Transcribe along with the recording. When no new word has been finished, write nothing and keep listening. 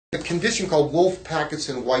A condition called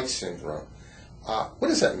Wolff-Parkinson-White syndrome. What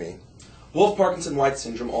does that mean? Wolff-Parkinson-White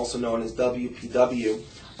syndrome, also known as WPW,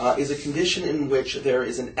 is a condition in which there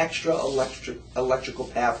is an extra electrical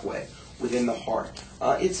pathway within the heart.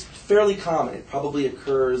 It's fairly common. It probably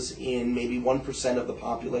occurs in maybe 1% of the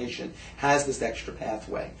population has this extra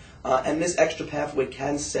pathway. And this extra pathway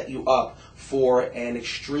can set you up for an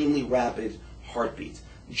extremely rapid heartbeat.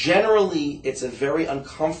 Generally, it's a very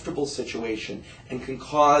uncomfortable situation and can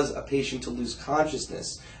cause a patient to lose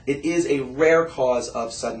consciousness. It is a rare cause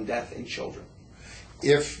of sudden death in children.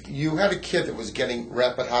 If you had a kid that was getting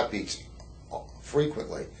rapid heartbeats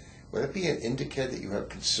frequently, would it be an indicator that you have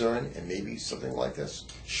concern and maybe something like this?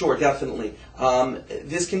 Sure, definitely.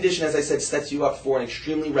 This condition, as I said, sets you up for an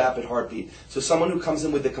extremely rapid heartbeat. So someone who comes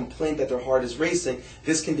in with a complaint that their heart is racing,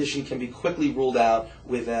 this condition can be quickly ruled out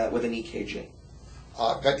with an EKG.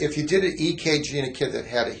 But if you did an EKG in a kid that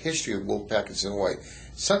had a history of Wolff-Parkinson-White,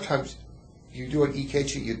 sometimes you do an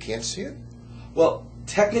EKG, you can't see it? Well,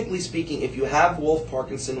 technically speaking, if you have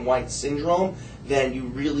Wolff-Parkinson-White syndrome, then you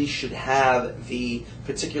really should have the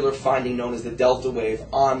particular finding known as the delta wave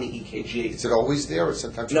on the EKG. Is it always there, or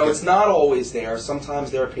sometimes? No, it's not always there. Sometimes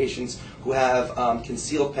there are patients who have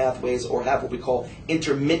concealed pathways or have what we call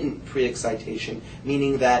intermittent pre-excitation,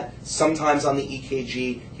 meaning that sometimes on the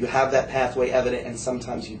EKG you have that pathway evident and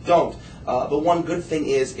sometimes you don't. But one good thing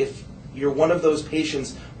is if you're one of those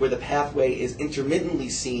patients where the pathway is intermittently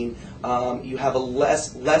seen, you have a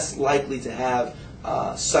less likely to have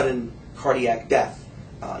sudden cardiac death.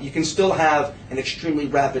 You can still have an extremely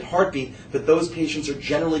rapid heartbeat, but those patients are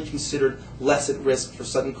generally considered less at risk for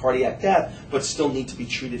sudden cardiac death, but still need to be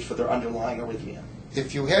treated for their underlying arrhythmia.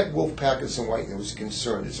 If you had Wolff-Parkinson-White and there was a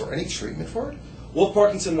concern, is there any treatment for it?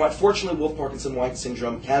 Wolff-Parkinson-White, fortunately, Wolff-Parkinson-White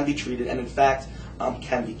syndrome can be treated and, in fact,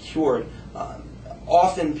 can be cured.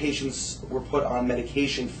 Often patients were put on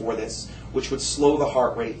medication for this, which would slow the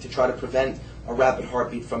heart rate to try to prevent a rapid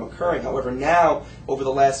heartbeat from occurring. However, now, over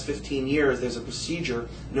the last 15 years, there's a procedure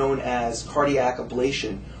known as cardiac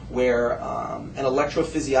ablation, where an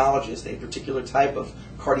electrophysiologist, a particular type of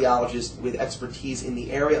cardiologist with expertise in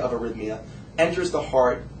the area of arrhythmia, enters the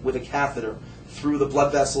heart with a catheter through the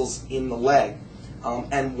blood vessels in the leg.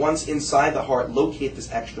 And once inside the heart, locate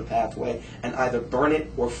this extra pathway and either burn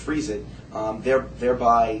it or freeze it,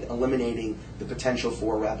 thereby eliminating the potential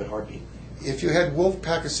for a rapid heartbeat. If you had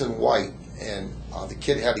Wolff-Parkinson-White and the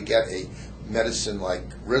kid had to get a medicine like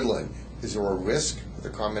Ritalin, is there a risk of the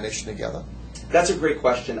combination together? That's a great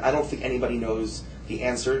question. I don't think anybody knows the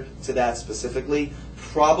answer to that specifically.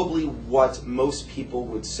 Probably what most people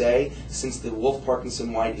would say, since the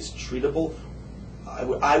Wolff-Parkinson-White is treatable,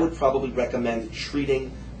 I would probably recommend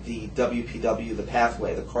treating the WPW, the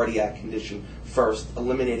pathway, the cardiac condition first,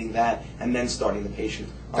 eliminating that, and then starting the patient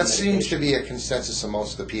on That medication. seems to be a consensus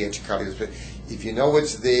amongst the PH cardiologists. But if you know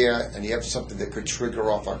it's there and you have something that could trigger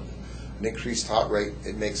off an increased heart rate,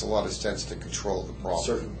 it makes a lot of sense to control the problem.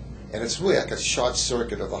 Certainly. And it's really like a short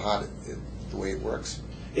circuit of the heart, the way it works.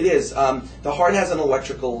 It is. The heart has an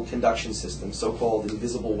electrical conduction system, so-called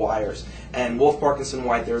invisible wires. And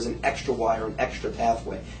Wolff-Parkinson-White, there is an extra wire, an extra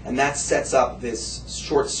pathway. And that sets up this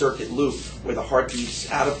short-circuit loop where the heart beats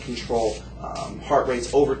out of control, heart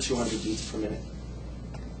rates over 200 beats per minute.